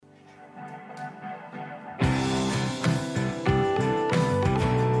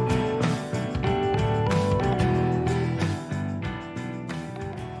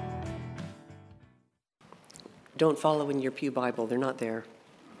Don't follow in your pew Bible. They're not there.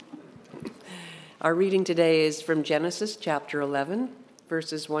 Our reading today is from Genesis chapter 11,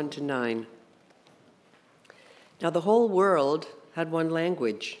 verses 1 to 9. Now the whole world had one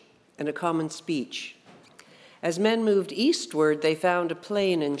language and a common speech. As men moved eastward, they found a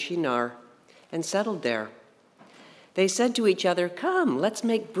plain in Shinar and settled there. They said to each other, "Come, let's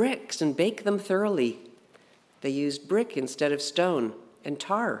make bricks and bake them thoroughly." They used brick instead of stone and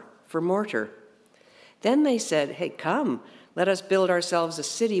tar for mortar. Then they said, "Hey, come, let us build ourselves a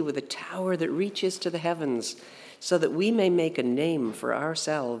city with a tower that reaches to the heavens, so that we may make a name for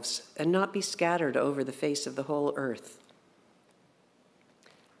ourselves and not be scattered over the face of the whole earth."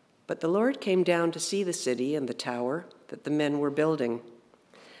 But the Lord came down to see the city and the tower that the men were building.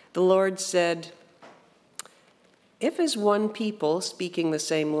 The Lord said, "If as one people speaking the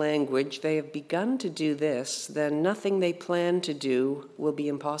same language they have begun to do this, then nothing they plan to do will be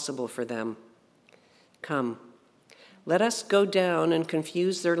impossible for them. Come, let us go down and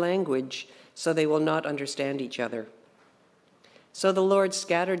confuse their language so they will not understand each other." So the Lord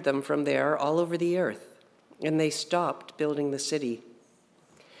scattered them from there all over the earth, and they stopped building the city.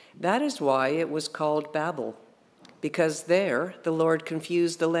 That is why it was called Babel, because there the Lord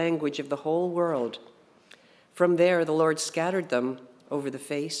confused the language of the whole world. From there the Lord scattered them over the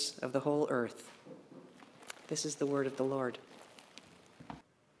face of the whole earth. This is the word of the Lord.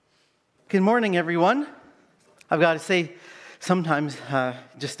 Good morning, everyone. I've got to say, sometimes I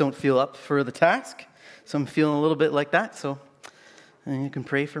just don't feel up for the task, so I'm feeling a little bit like that, so you can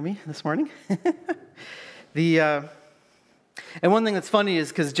pray for me this morning. And one thing that's funny is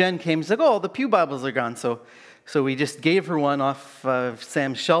because Jen came and said, "Oh, the pew Bibles are gone," so we just gave her one off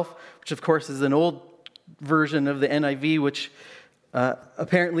Sam's shelf, which of course is an old version of the NIV, which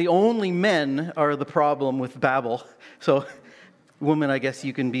apparently only men are the problem with Babel. So, woman, I guess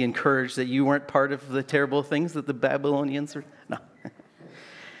you can be encouraged that you weren't part of the terrible things that the Babylonians were. No,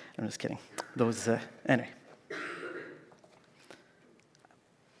 I'm just kidding. Anyway.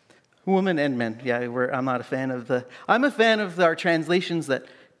 Women and men, yeah, I'm not a fan of I'm a fan of our translations that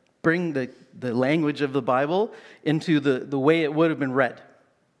bring the language of the Bible into the way it would have been read,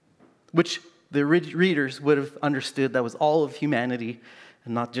 which the readers would have understood that was all of humanity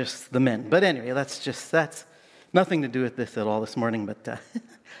and not just the men. But anyway, that's nothing to do with this at all this morning, but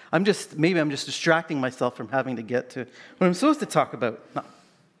I'm just distracting myself from having to get to what I'm supposed to talk about. No.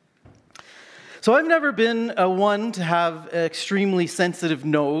 So I've never been one to have an extremely sensitive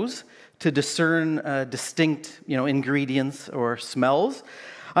nose to discern distinct, ingredients or smells.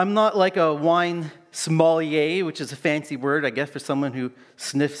 I'm not like a wine sommelier, which is a fancy word, I guess, for someone who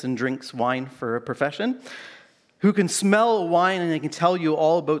sniffs and drinks wine for a profession, who can smell a wine and they can tell you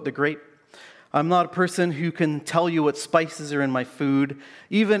all about the grape. I'm not a person who can tell you what spices are in my food.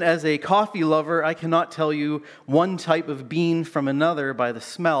 Even as a coffee lover, I cannot tell you one type of bean from another by the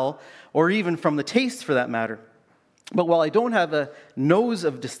smell, or even from the taste for that matter. But while I don't have a nose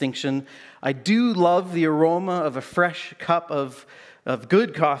of distinction, I do love the aroma of a fresh cup of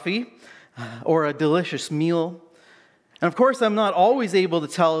good coffee or a delicious meal. And of course, I'm not always able to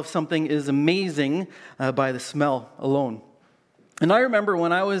tell if something is amazing by the smell alone. And I remember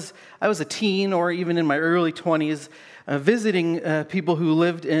when I was a teen, or even in my early 20s, visiting people who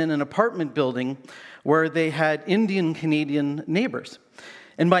lived in an apartment building where they had Indian-Canadian neighbors.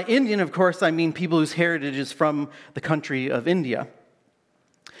 And by Indian, of course, I mean people whose heritage is from the country of India.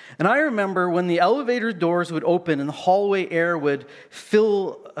 And I remember when the elevator doors would open and the hallway air would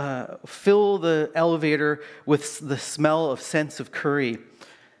fill the elevator with the smell of scents of curry.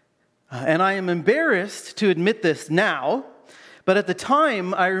 And I am embarrassed to admit this now, but at the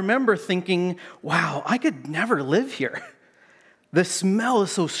time, I remember thinking, wow, I could never live here. The smell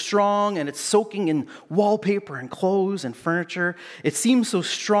is so strong, and it's soaking in wallpaper and clothes and furniture. It seems so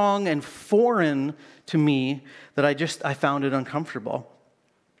strong and foreign to me that I found it uncomfortable.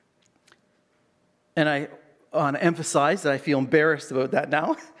 And I want to emphasize that I feel embarrassed about that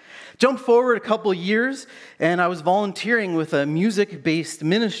now. Jump forward a couple of years, and I was volunteering with a music-based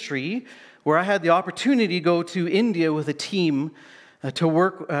ministry where I had the opportunity to go to India with a team to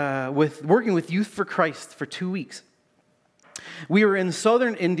working with Youth for Christ for 2 weeks. We were in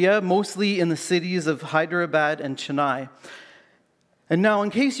southern India, mostly in the cities of Hyderabad and Chennai. And now,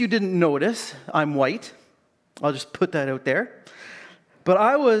 in case you didn't notice, I'm white. I'll just put that out there. But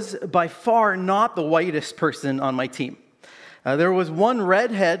I was by far not the whitest person on my team. There was one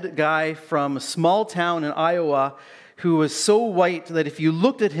redhead guy from a small town in Iowa who was so white that if you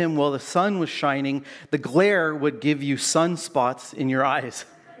looked at him while the sun was shining, the glare would give you sunspots in your eyes.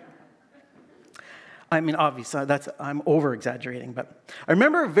 I mean, obviously, I'm over-exaggerating, but I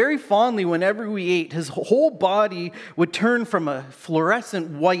remember very fondly whenever we ate, his whole body would turn from a fluorescent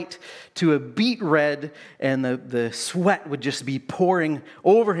white to a beet red, and the sweat would just be pouring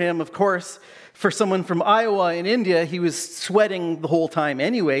over him. Of course, for someone from Iowa in India, he was sweating the whole time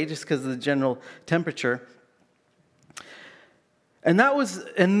anyway, just because of the general temperature. And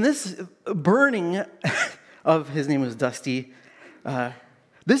this burning of, his name was Dusty,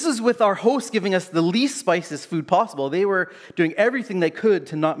 this is with our host giving us the least spiciest food possible. They were doing everything they could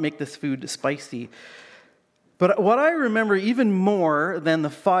to not make this food spicy. But what I remember even more than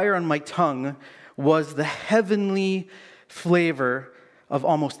the fire on my tongue was the heavenly flavor of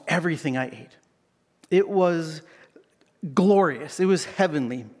almost everything I ate. It was glorious. It was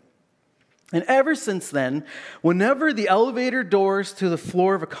heavenly. And ever since then, whenever the elevator doors to the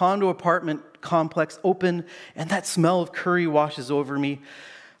floor of a condo apartment complex open and that smell of curry washes over me,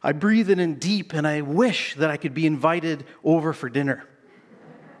 I breathe it in deep and I wish that I could be invited over for dinner.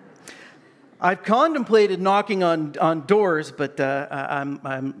 I've contemplated knocking on doors, but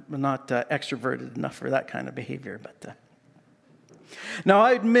I'm not extroverted enough for that kind of behavior. But now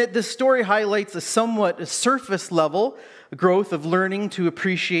I admit this story highlights a somewhat surface level growth of learning to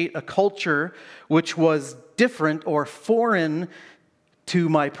appreciate a culture which was different or foreign to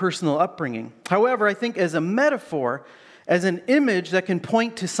my personal upbringing. However, I think as a metaphor, as an image that can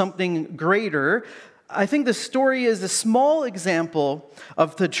point to something greater, I think the story is a small example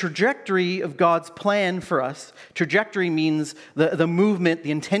of the trajectory of God's plan for us. Trajectory means the movement,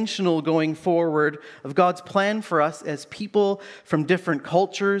 the intentional going forward of God's plan for us as people from different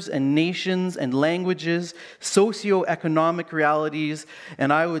cultures and nations and languages, socioeconomic realities,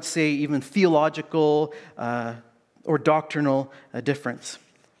 and I would say even theological or doctrinal difference.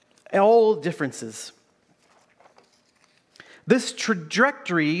 All differences. This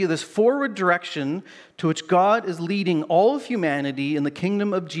trajectory, this forward direction to which God is leading all of humanity in the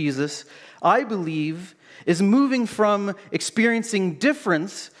kingdom of Jesus, I believe, is moving from experiencing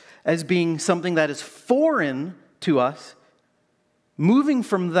difference as being something that is foreign to us, moving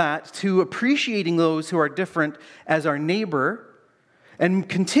from that to appreciating those who are different as our neighbor, and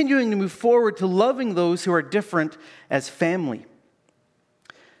continuing to move forward to loving those who are different as family.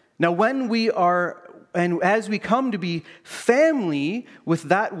 Now, and as we come to be family with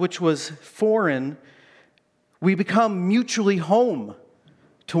that which was foreign, we become mutually home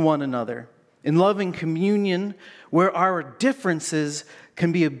to one another in loving communion where our differences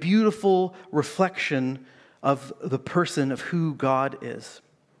can be a beautiful reflection of the person of who God is.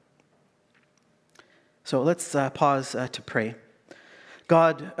 So let's pause to pray.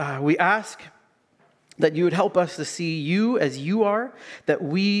 God, we ask that you would help us to see you as you are, that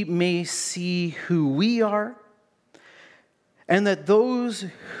we may see who we are, and that those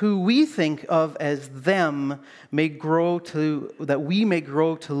who we think of as them that we may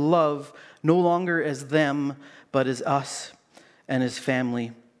grow to love no longer as them, but as us and as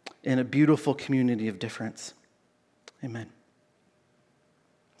family in a beautiful community of difference. Amen.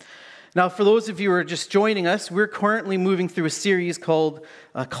 Now, for those of you who are just joining us, we're currently moving through a series called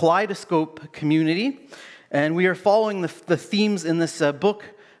Kaleidoscope Community, and we are following the themes in this book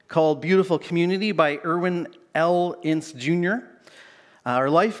called Beautiful Community by Erwin L. Ince Jr. Our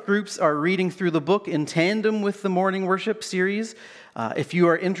life groups are reading through the book in tandem with the morning worship series. If you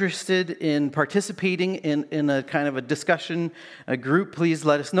are interested in participating in a kind of a discussion group, please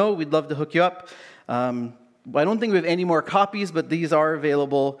let us know. We'd love to hook you up. I don't think we have any more copies, but these are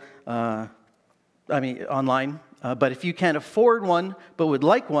available online. But if you can't afford one but would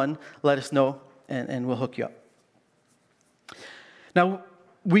like one, let us know and we'll hook you up. Now,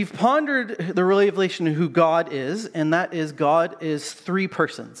 we've pondered the revelation of who God is, and that is God is three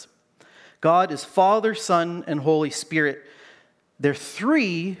persons. God is Father, Son, and Holy Spirit. They're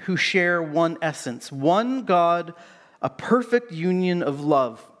three who share one essence, one God, a perfect union of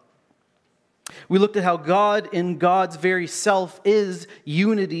love. We looked at how God, in God's very self, is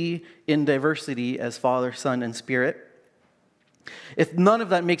unity in diversity as Father, Son, and Spirit. If none of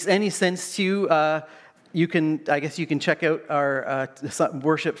that makes any sense to you, you can check out our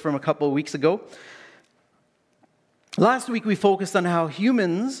worship from a couple of weeks ago. Last week we focused on how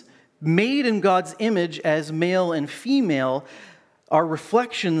humans, made in God's image as male and female, are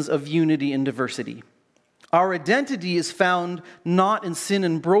reflections of unity and diversity. Our identity is found not in sin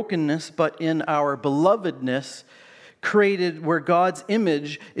and brokenness, but in our belovedness, created where God's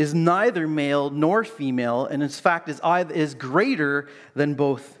image is neither male nor female, and in fact is greater than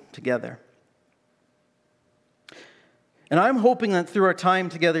both together. And I'm hoping that through our time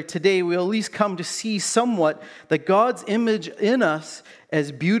together today, we'll at least come to see somewhat that God's image in us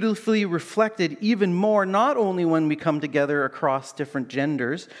is beautifully reflected even more, not only when we come together across different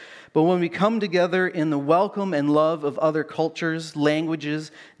genders, but when we come together in the welcome and love of other cultures,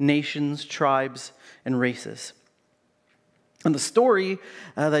 languages, nations, tribes, and races. And the story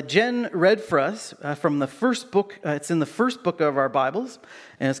that Jen read for us from the first book, it's in the first book of our Bibles,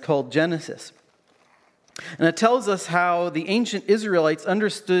 and it's called Genesis. And it tells us how the ancient Israelites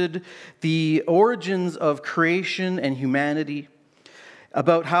understood the origins of creation and humanity,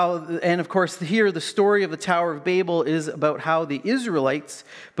 about how, and of course here the story of the Tower of Babel is about how the Israelites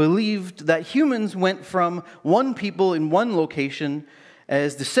believed that humans went from one people in one location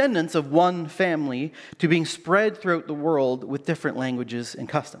as descendants of one family to being spread throughout the world with different languages and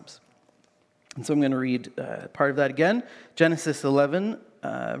customs. And so I'm going to read part of that again, Genesis 11,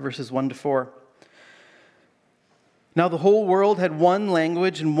 verses 1 to 4. Now the whole world had one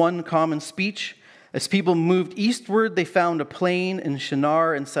language and one common speech. As people moved eastward, they found a plain in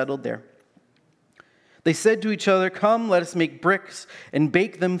Shinar and settled there. They said to each other, "Come, let us make bricks and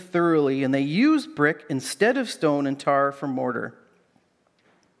bake them thoroughly." And they used brick instead of stone and tar for mortar.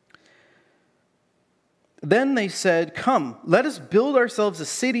 Then they said, "Come, let us build ourselves a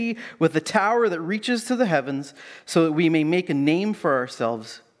city with a tower that reaches to the heavens, so that we may make a name for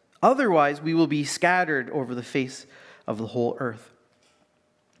ourselves. Otherwise, we will be scattered over the face of the whole earth."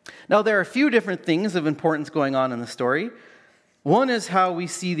 Now, there are a few different things of importance going on in the story. One is how we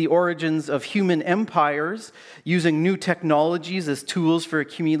see the origins of human empires using new technologies as tools for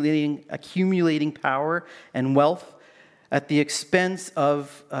accumulating power and wealth at the expense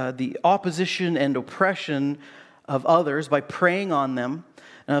of the opposition and oppression of others by preying on them.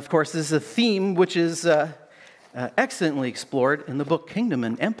 And of course, this is a theme which is excellently explored in the book Kingdom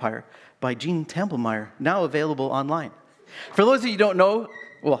and Empire by Gene Templemeyer, now available online. For those of you who don't know,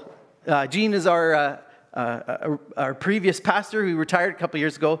 Gene is our previous pastor who retired a couple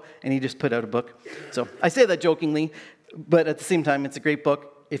years ago, and he just put out a book. So I say that jokingly, but at the same time, it's a great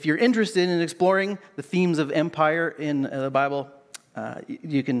book. If you're interested in exploring the themes of empire in the Bible,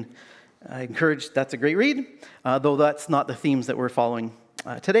 you can encourage, that's a great read, though that's not the themes that we're following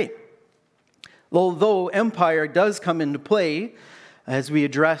today. Although empire does come into play as we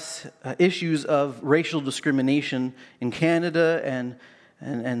address issues of racial discrimination in Canada,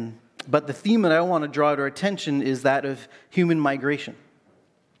 but the theme that I want to draw to our attention is that of human migration,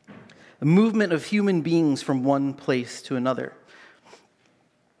 the movement of human beings from one place to another.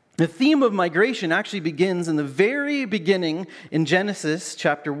 The theme of migration actually begins in the very beginning in Genesis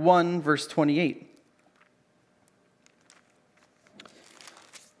chapter 1, verse 28.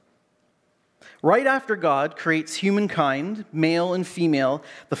 Right after God creates humankind, male and female,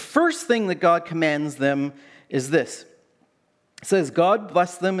 the first thing that God commands them is this. It says, God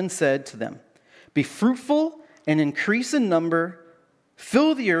blessed them and said to them, "Be fruitful and increase in number,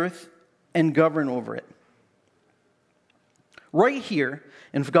 fill the earth and govern over it." Right here,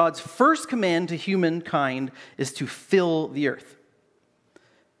 and God's first command to humankind is to fill the earth.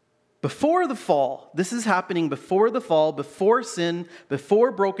 Before the fall, this is happening before the fall, before sin,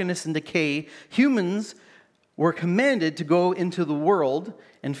 before brokenness and decay, humans were commanded to go into the world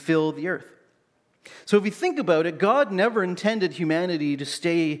and fill the earth. So if you think about it, God never intended humanity to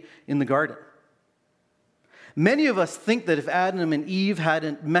stay in the garden. Many of us think that if Adam and Eve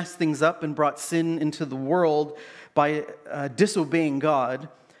hadn't messed things up and brought sin into the world by disobeying God,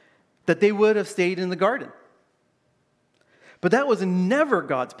 that they would have stayed in the garden. But that was never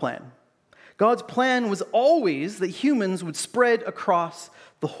God's plan. God's plan was always that humans would spread across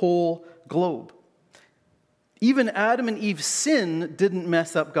the whole globe. Even Adam and Eve's sin didn't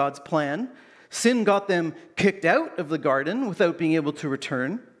mess up God's plan. Sin got them kicked out of the garden without being able to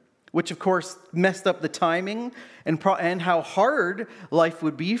return, which of course messed up the timing and how hard life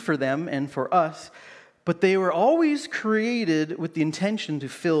would be for them and for us. But they were always created with the intention to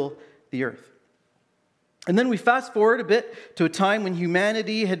fill the earth. And then we fast forward a bit to a time when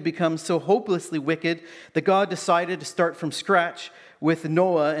humanity had become so hopelessly wicked that God decided to start from scratch with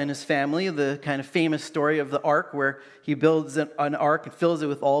Noah and his family, the kind of famous story of the ark where he builds an ark and fills it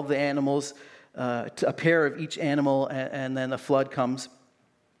with all of the animals, a pair of each animal, and then a flood comes.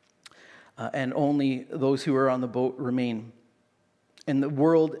 And only those who are on the boat remain. And the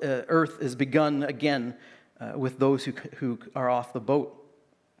world, earth, is begun again with those who are off the boat.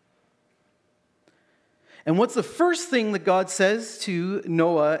 And what's the first thing that God says to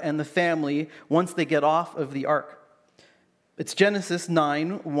Noah and the family once they get off of the ark? It's Genesis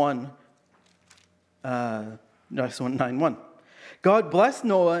 9:1. 9:1. God blessed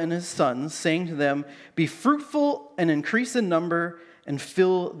Noah and his sons, saying to them, "Be fruitful and increase in number and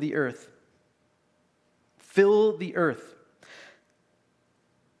fill the earth." Fill the earth.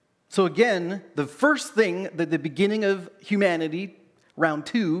 So again, the first thing that the beginning of humanity, round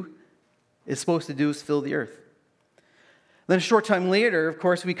 2, is supposed to do is fill the earth. Then a short time later, of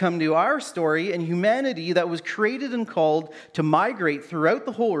course, we come to our story, and humanity that was created and called to migrate throughout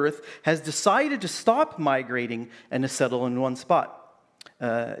the whole earth has decided to stop migrating and to settle in one spot.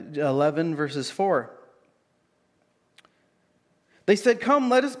 11 verses 4. They said, "Come,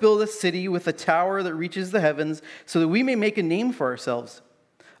 let us build a city with a tower that reaches the heavens so that we may make a name for ourselves.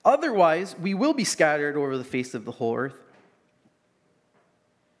 Otherwise, we will be scattered over the face of the whole earth."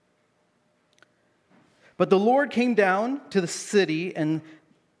 But the Lord came down to the city and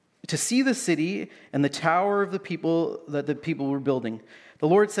to see the city and the tower of the people that the people were building. The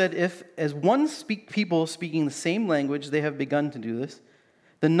Lord said, "If as one people speaking the same language they have begun to do this,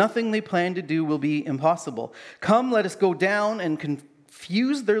 then nothing they plan to do will be impossible. Come, let us go down and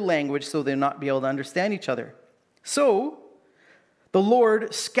confuse their language so they'll not be able to understand each other." So the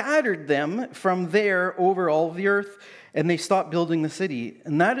Lord scattered them from there over all the earth, and they stopped building the city.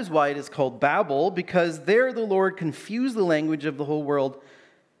 And that is why it is called Babel, because there the Lord confused the language of the whole world.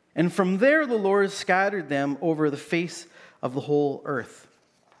 And from there the Lord scattered them over the face of the whole earth.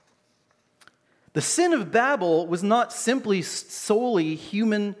 The sin of Babel was not simply solely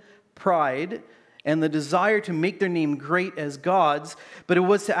human pride and the desire to make their name great as gods, but it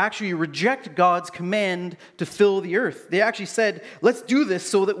was to actually reject God's command to fill the earth. They actually said, "Let's do this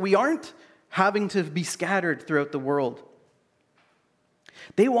so that we aren't having to be scattered throughout the world."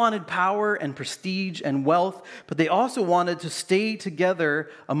 They wanted power and prestige and wealth, but they also wanted to stay together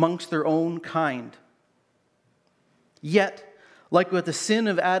amongst their own kind. Yet, like with the sin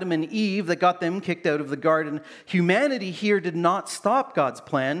of Adam and Eve that got them kicked out of the garden, humanity here did not stop God's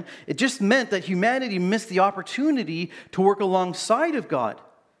plan. It just meant that humanity missed the opportunity to work alongside of God.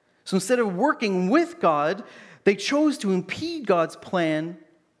 So instead of working with God, they chose to impede God's plan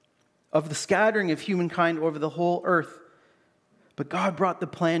of the scattering of humankind over the whole earth. But God brought the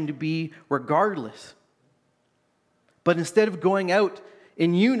plan to be regardless. But instead of going out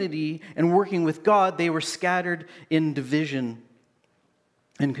in unity and working with God, they were scattered in division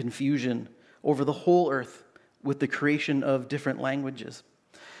and confusion over the whole earth with the creation of different languages.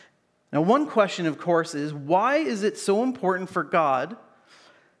 Now, one question, of course, is why is it so important for God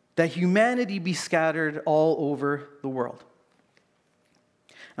that humanity be scattered all over the world?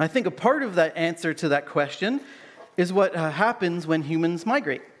 And I think a part of that answer to that question is what happens when humans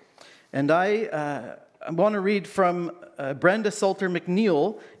migrate. And I want to read from Brenda Salter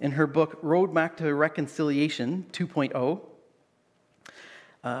McNeil in her book, Roadmap to Reconciliation 2.0.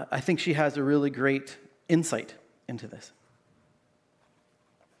 I think she has a really great insight into this.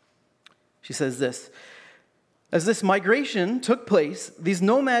 She says this: "As this migration took place, these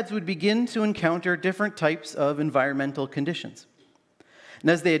nomads would begin to encounter different types of environmental conditions. And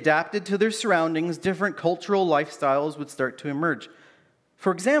as they adapted to their surroundings, different cultural lifestyles would start to emerge.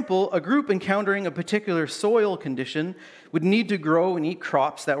 For example, a group encountering a particular soil condition would need to grow and eat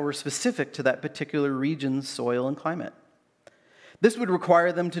crops that were specific to that particular region's soil and climate. This would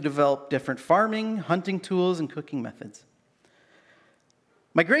require them to develop different farming, hunting tools, and cooking methods.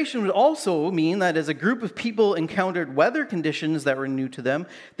 Migration would also mean that as a group of people encountered weather conditions that were new to them,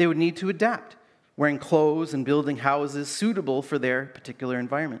 they would need to adapt, wearing clothes and building houses suitable for their particular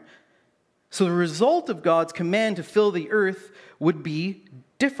environment. So the result of God's command to fill the earth would be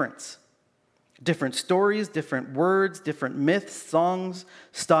difference. Different stories, different words, different myths, songs,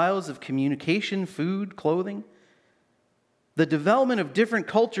 styles of communication, food, clothing. The development of different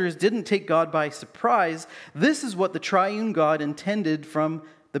cultures didn't take God by surprise. This is what the triune God intended from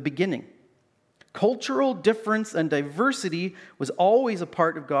the beginning. Cultural difference and diversity was always a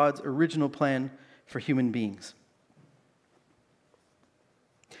part of God's original plan for human beings.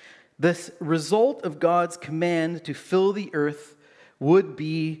 This result of God's command to fill the earth would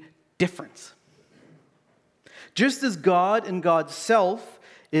be difference. Just as God and God's self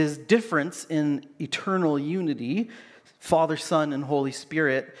is difference in eternal unity, Father, Son, and Holy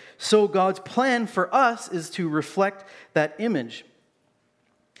Spirit, so God's plan for us is to reflect that image.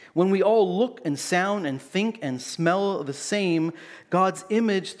 When we all look and sound and think and smell the same, God's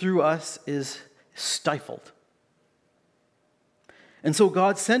image through us is stifled. And so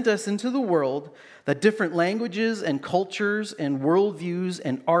God sent us into the world that different languages and cultures and worldviews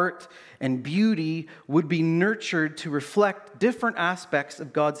and art and beauty would be nurtured to reflect different aspects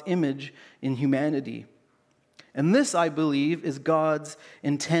of God's image in humanity. And this, I believe, is God's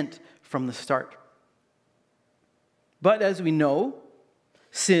intent from the start. But as we know,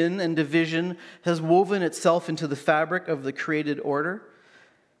 sin and division has woven itself into the fabric of the created order.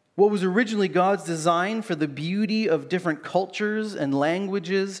 What was originally God's design for the beauty of different cultures and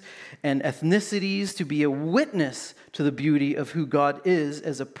languages and ethnicities to be a witness to the beauty of who God is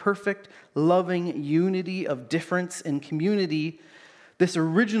as a perfect, loving unity of difference and community, this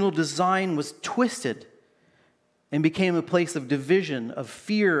original design was twisted and became a place of division, of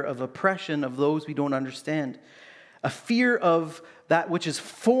fear, of oppression of those we don't understand, a fear of that which is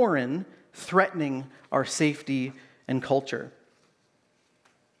foreign threatening our safety and culture.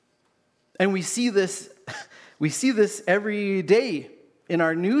 And we see this every day in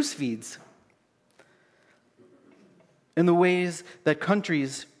our news feeds, in the ways that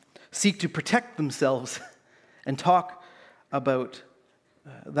countries seek to protect themselves and talk about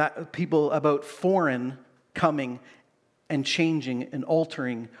about foreign coming and changing and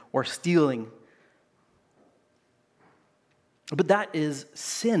altering or stealing. But that is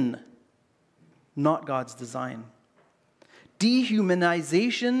sin, not God's design.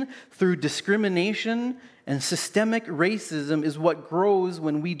 Dehumanization through discrimination and systemic racism is what grows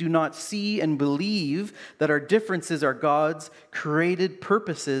when we do not see and believe that our differences are God's created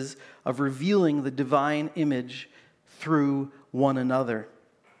purposes of revealing the divine image through one another.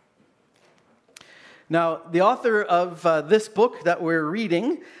 Now, the author of this book that we're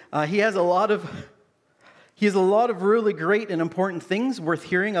reading, he has a lot of really great and important things worth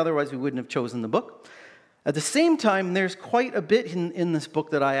hearing, otherwise we wouldn't have chosen the book. At the same time, there's quite a bit in this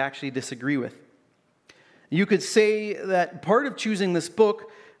book that I actually disagree with. You could say that part of choosing this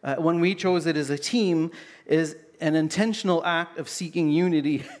book, when we chose it as a team, is an intentional act of seeking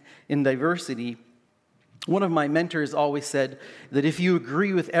unity in diversity. One of my mentors always said that if you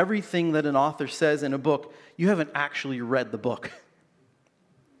agree with everything that an author says in a book, you haven't actually read the book.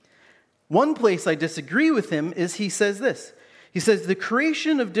 One place I disagree with him is he says this. He says, the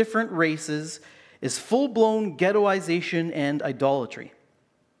creation of different races is full-blown ghettoization and idolatry.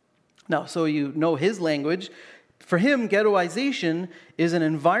 Now, so you know his language. For him, ghettoization is an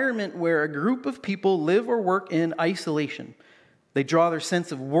environment where a group of people live or work in isolation. They draw their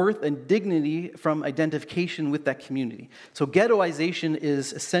sense of worth and dignity from identification with that community. So ghettoization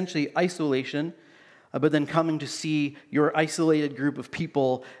is essentially isolation, but then coming to see your isolated group of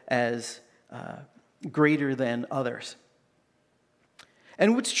people as greater than others.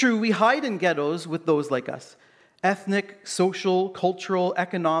 And what's true, we hide in ghettos with those like us. Ethnic, social, cultural,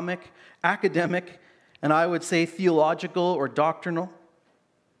 economic, academic, and I would say theological or doctrinal.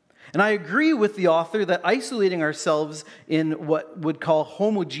 And I agree with the author that isolating ourselves in what would call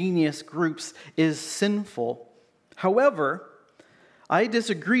homogeneous groups is sinful. However, I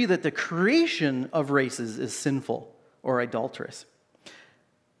disagree that the creation of races is sinful or idolatrous.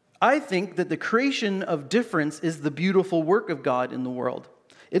 I think that the creation of difference is the beautiful work of God in the world.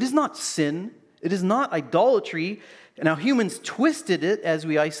 It is not sin. It is not idolatry. Now, humans twisted it as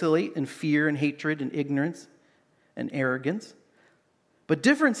we isolate in fear and hatred and ignorance and arrogance. But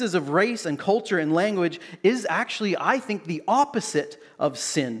differences of race and culture and language is actually, I think, the opposite of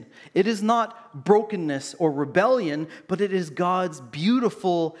sin. It is not brokenness or rebellion, but it is God's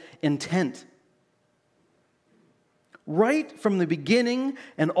beautiful intent. Right from the beginning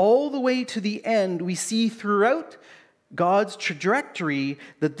and all the way to the end, we see throughout God's trajectory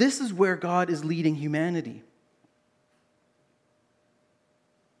that this is where God is leading humanity.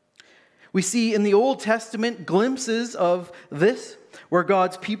 We see in the Old Testament glimpses of this, where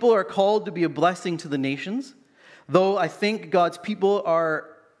God's people are called to be a blessing to the nations, though I think God's people are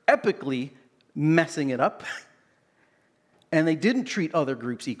epically messing it up, and they didn't treat other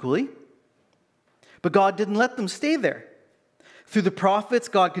groups equally. But God didn't let them stay there. Through the prophets,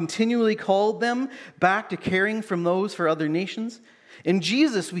 God continually called them back to caring from those for other nations. In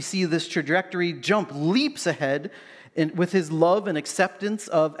Jesus, we see this trajectory jump leaps ahead with his love and acceptance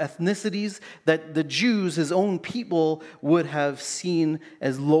of ethnicities that the Jews, his own people, would have seen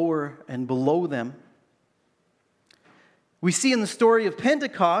as lower and below them. We see in the story of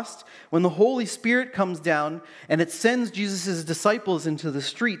Pentecost, when the Holy Spirit comes down and it sends Jesus' disciples into the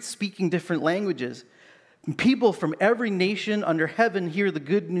streets speaking different languages. And people from every nation under heaven hear the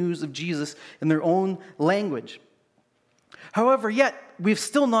good news of Jesus in their own language. However, yet, we've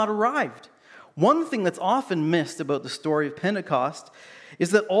still not arrived. One thing that's often missed about the story of Pentecost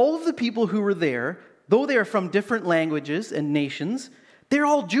is that all of the people who were there, though they are from different languages and nations, they're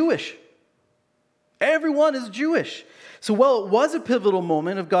all Jewish. Everyone is Jewish. So while it was a pivotal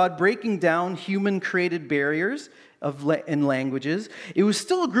moment of God breaking down human-created barriers in languages, it was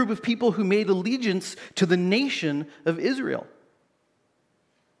still a group of people who made allegiance to the nation of Israel.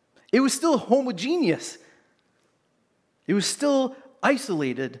 It was still homogeneous. It was still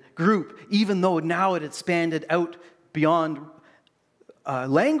isolated group, even though now it had expanded out beyond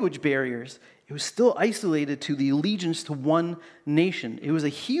language barriers. It was still isolated to the allegiance to one nation. It was a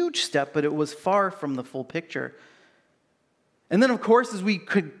huge step, but it was far from the full picture. And then, of course, as we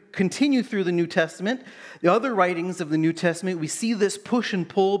could continue through the New Testament, the other writings of the New Testament, we see this push and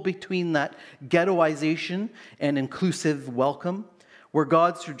pull between that ghettoization and inclusive welcome, where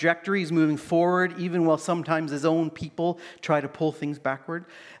God's trajectory is moving forward, even while sometimes his own people try to pull things backward.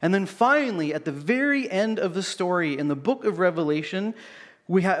 And then finally, at the very end of the story, in the book of Revelation,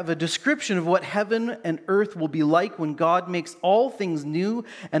 we have a description of what heaven and earth will be like when God makes all things new,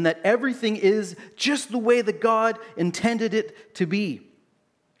 and that everything is just the way that God intended it to be.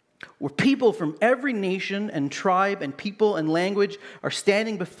 Where people from every nation and tribe and people and language are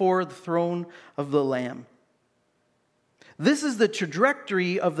standing before the throne of the Lamb. This is the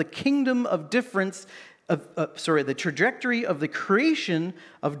trajectory of the kingdom of difference, the trajectory of the creation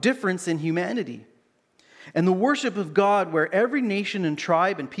of difference in humanity. And the worship of God, where every nation and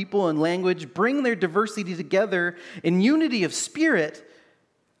tribe and people and language bring their diversity together in unity of spirit,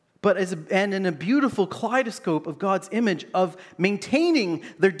 but and in a beautiful kaleidoscope of God's image of maintaining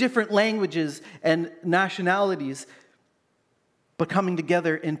their different languages and nationalities, but coming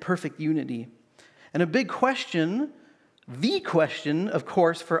together in perfect unity. And a big question, the question, of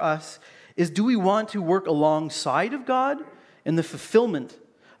course, for us is, do we want to work alongside of God in the fulfillment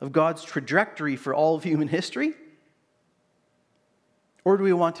of God's trajectory for all of human history? Or do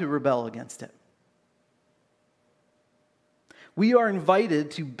we want to rebel against it? We are invited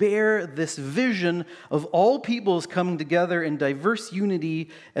to bear this vision of all peoples coming together in diverse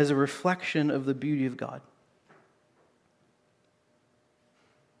unity as a reflection of the beauty of God.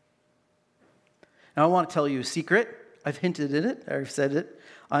 Now, I want to tell you a secret. I've hinted at it, I've said it.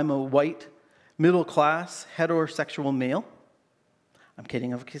 I'm a white, middle-class, heterosexual male. I'm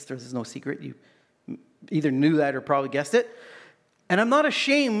kidding, of course, there's no secret. You either knew that or probably guessed it. And I'm not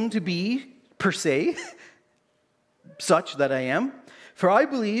ashamed to be, per se, such that I am. For I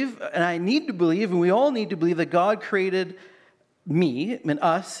believe, and I need to believe, and we all need to believe, that God created me and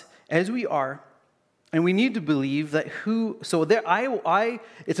us as we are. And we need to believe that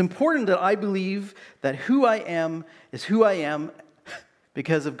it's important that I believe that who I am is who I am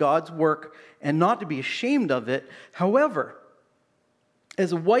because of God's work, and not to be ashamed of it. However,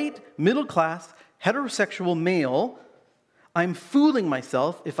 as a white, middle-class, heterosexual male, I'm fooling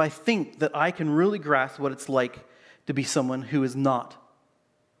myself if I think that I can really grasp what it's like to be someone who is not.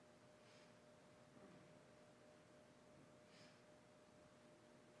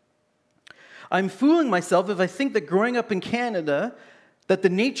 I'm fooling myself if I think that growing up in Canada, that the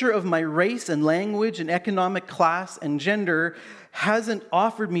nature of my race and language and economic class and gender hasn't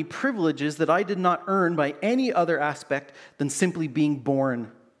offered me privileges that I did not earn by any other aspect than simply being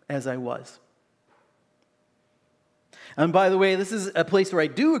born as I was. And by the way, this is a place where I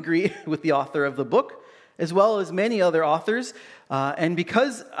do agree with the author of the book, as well as many other authors. And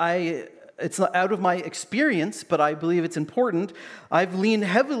because it's not out of my experience, but I believe it's important, I've leaned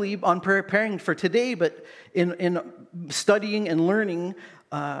heavily on preparing for today, but in studying and learning,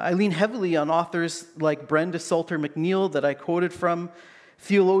 I lean heavily on authors like Brenda Salter McNeil that I quoted from,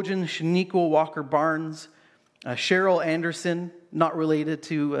 theologian Shaniqua Walker Barnes, Cheryl Anderson, not related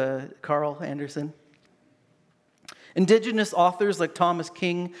to Carl Anderson, Indigenous authors like Thomas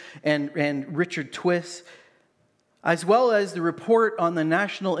King and Richard Twiss, as well as the report on the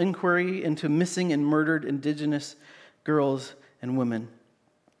National Inquiry into Missing and Murdered Indigenous Girls and Women.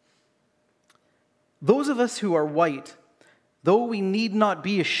 Those of us who are white, though we need not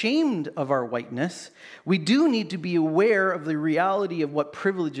be ashamed of our whiteness, we do need to be aware of the reality of what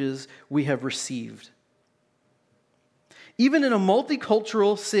privileges we have received. Even in a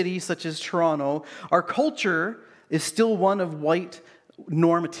multicultural city such as Toronto, our culture is still one of white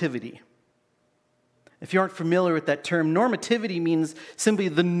normativity. If you aren't familiar with that term, normativity means simply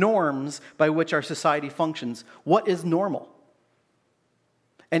the norms by which our society functions. What is normal?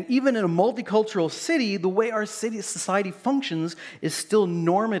 And even in a multicultural city, the way our society functions is still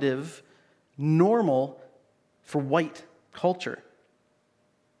normative, normal for white culture.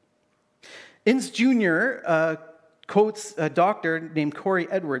 Ince Jr. Quotes a doctor named Corey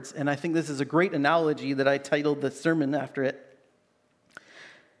Edwards, and I think this is a great analogy that I titled the sermon after it.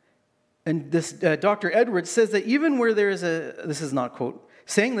 And this Dr. Edwards says that even where there is this is not a quote,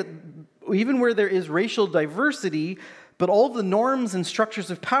 saying that even where there is racial diversity, but all the norms and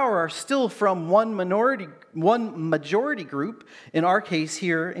structures of power are still from one majority group, in our case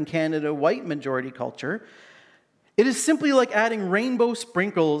here in Canada, white majority culture, it is simply like adding rainbow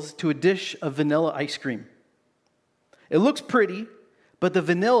sprinkles to a dish of vanilla ice cream. It looks pretty, but the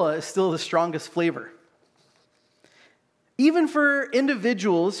vanilla is still the strongest flavor. Even for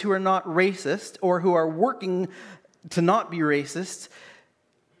individuals who are not racist or who are working to not be racist,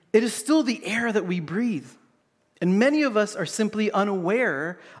 it is still the air that we breathe. And many of us are simply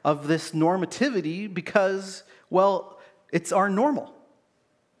unaware of this normativity because, well, it's our normal.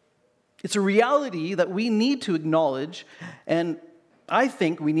 It's a reality that we need to acknowledge, and I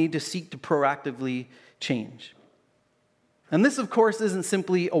think we need to seek to proactively change. And this, of course, isn't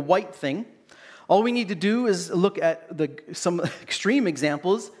simply a white thing. All we need to do is look at some extreme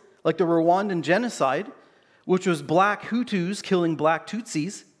examples, like the Rwandan genocide, which was black Hutus killing black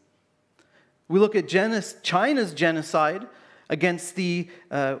Tutsis. We look at China's genocide against the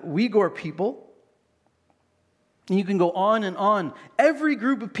Uyghur people. And you can go on and on. Every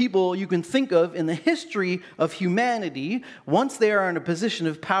group of people you can think of in the history of humanity, once they are in a position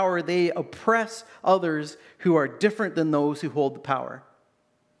of power, they oppress others who are different than those who hold the power.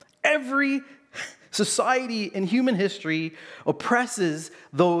 Every society in human history oppresses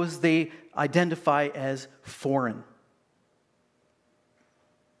those they identify as foreign.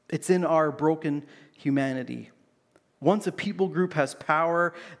 It's in our broken humanity. Once a people group has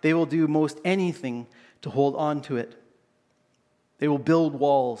power, they will do most anything to hold on to it. They will build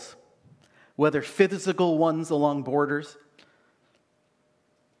walls, whether physical ones along borders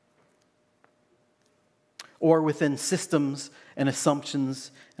or within systems and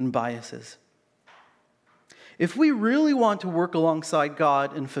assumptions and biases. If we really want to work alongside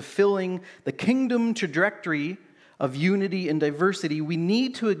God in fulfilling the kingdom trajectory of unity and diversity, we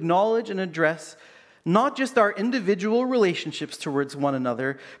need to acknowledge and address not just our individual relationships towards one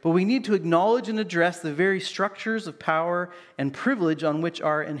another, but we need to acknowledge and address the very structures of power and privilege on which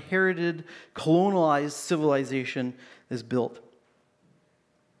our inherited, colonialized civilization is built.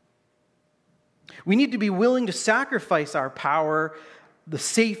 We need to be willing to sacrifice our power, the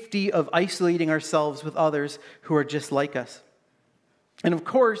safety of isolating ourselves with others who are just like us. And of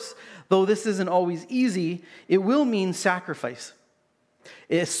course, though this isn't always easy, it will mean sacrifice,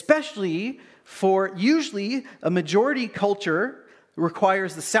 especially for usually a majority culture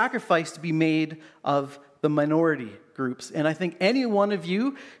requires the sacrifice to be made of the minority groups. And I think any one of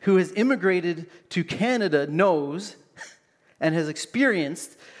you who has immigrated to Canada knows and has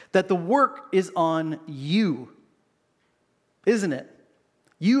experienced that the work is on you, isn't it?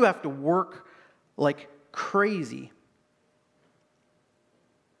 You have to work like crazy.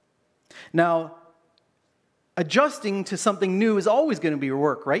 Now, adjusting to something new is always going to be your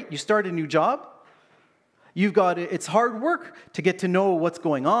work, right? You start a new job. It's hard work to get to know what's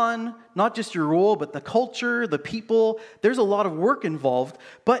going on, not just your role, but the culture, the people. There's a lot of work involved.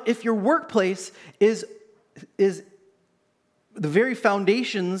 But if your workplace is the very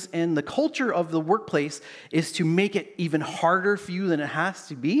foundations and the culture of the workplace is to make it even harder for you than it has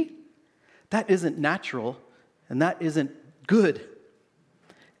to be, that isn't natural and that isn't good.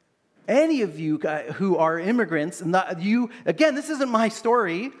 Any of you who are immigrants, and again, this isn't my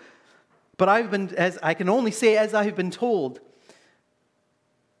story, but I can only say as I've been told,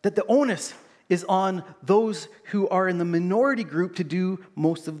 that the onus is on those who are in the minority group to do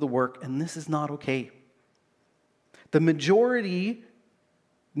most of the work, and this is not okay. The majority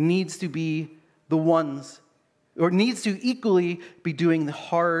needs to be the ones, or needs to equally be doing the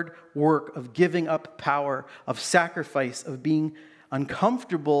hard work of giving up power, of sacrifice, of being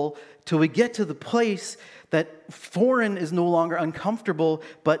uncomfortable till we get to the place that foreign is no longer uncomfortable,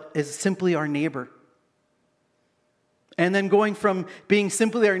 but is simply our neighbor. And then going from being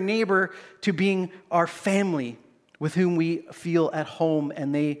simply our neighbor to being our family with whom we feel at home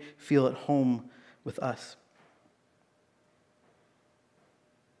and they feel at home with us.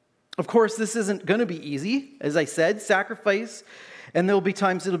 Of course, this isn't going to be easy. As I said, sacrifice. And there will be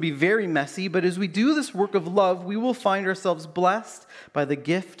times it'll be very messy, but as we do this work of love, we will find ourselves blessed by the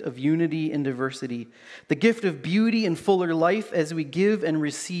gift of unity and diversity, the gift of beauty and fuller life as we give and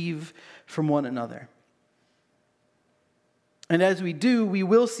receive from one another. And as we do, we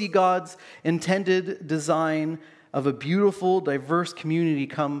will see God's intended design of a beautiful, diverse community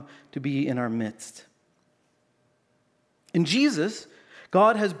come to be in our midst. In Jesus,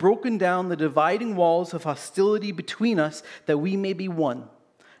 God has broken down the dividing walls of hostility between us that we may be one.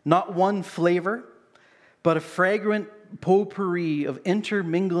 Not one flavor, but a fragrant potpourri of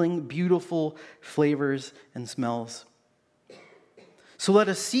intermingling beautiful flavors and smells. So let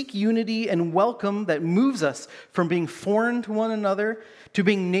us seek unity and welcome that moves us from being foreign to one another, to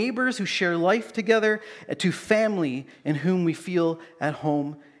being neighbors who share life together, to family in whom we feel at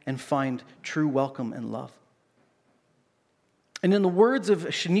home and find true welcome and love. And in the words of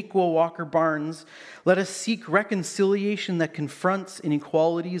Shaniqua Walker Barnes, let us seek reconciliation that confronts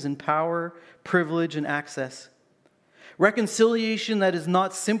inequalities in power, privilege, and access. Reconciliation that is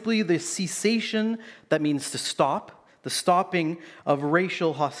not simply the cessation, that means to stop, the stopping of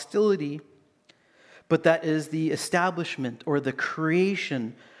racial hostility, but that is the establishment or the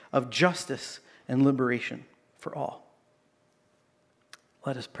creation of justice and liberation for all.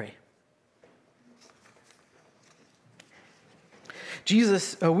 Let us pray.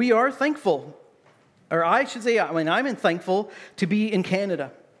 Jesus, we are thankful, or I should say, I'm thankful to be in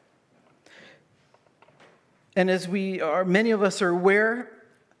Canada. And as many of us are aware,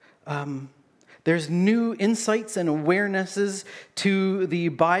 there's new insights and awarenesses to the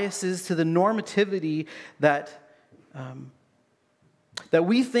biases, to the normativity that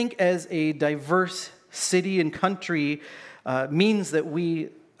we think as a diverse city and country means that we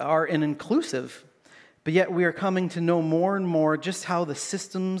are an inclusive. But yet we are coming to know more and more just how the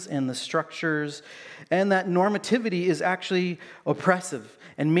systems and the structures and that normativity is actually oppressive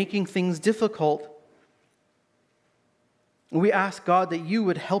and making things difficult. We ask, God, that you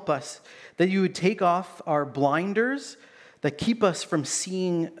would help us, that you would take off our blinders that keep us from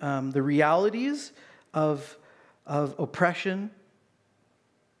seeing the realities of oppression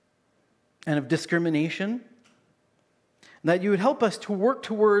and of discrimination. That you would help us to work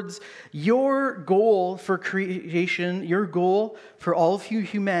towards your goal for creation, your goal for all of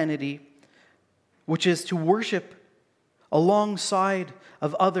humanity, which is to worship alongside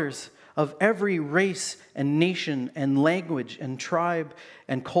of others, of every race and nation and language and tribe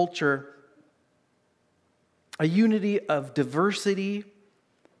and culture. A unity of diversity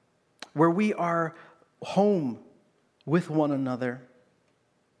where we are home with one another.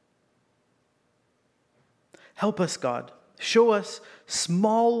 Help us, God. Show us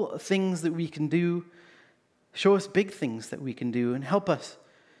small things that we can do. Show us big things that we can do. And help us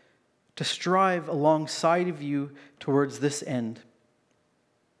to strive alongside of you towards this end.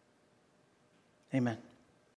 Amen.